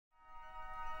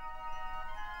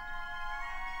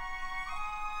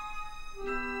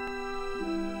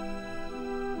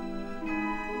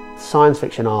science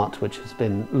fiction art, which has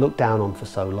been looked down on for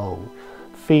so long,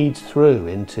 feeds through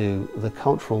into the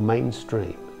cultural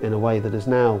mainstream in a way that is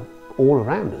now all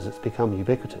around us. It's become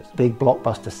ubiquitous. Big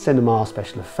blockbuster cinema,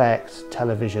 special effects,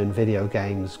 television, video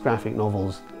games, graphic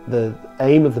novels. The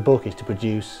aim of the book is to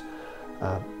produce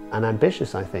an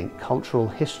ambitious, I think, cultural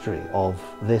history of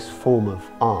this form of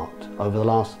art over the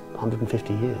last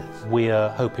 150 years. We are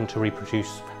hoping to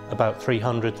reproduce about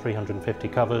 350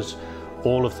 covers,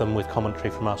 all of them with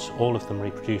commentary from us, all of them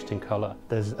reproduced in colour.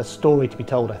 There's a story to be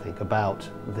told, I think, about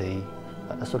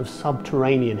a sort of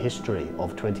subterranean history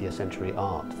of 20th century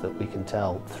art that we can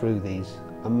tell through these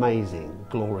amazing,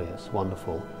 glorious,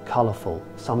 wonderful, colourful,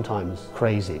 sometimes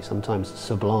crazy, sometimes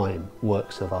sublime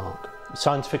works of art.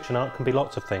 Science fiction art can be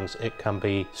lots of things. It can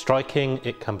be striking,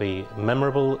 it can be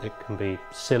memorable, it can be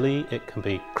silly, it can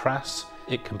be crass,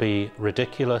 it can be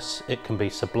ridiculous, it can be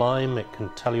sublime, it can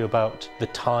tell you about the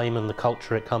time and the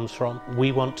culture it comes from.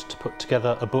 We want to put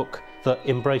together a book that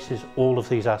embraces all of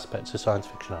these aspects of science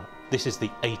fiction art. This is the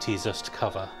 80s-est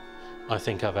cover I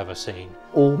think I've ever seen.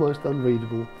 Almost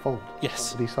unreadable font. Yes.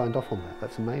 Somebody signed off on that.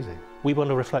 That's amazing. We want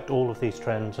to reflect all of these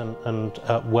trends and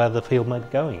where the field may be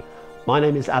going. My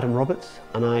name is Adam Roberts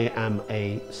and I am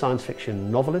a science fiction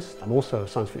novelist. I'm also a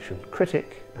science fiction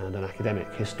critic and an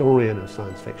academic historian of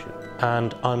science fiction.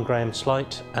 And I'm Graham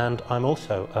Sleight and I'm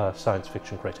also a science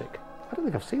fiction critic. I don't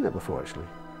think I've seen that before actually.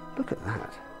 Look at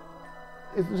that.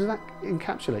 Does that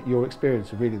encapsulate your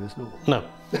experience of reading this novel? No,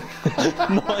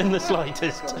 not in the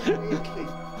slightest. Weirdly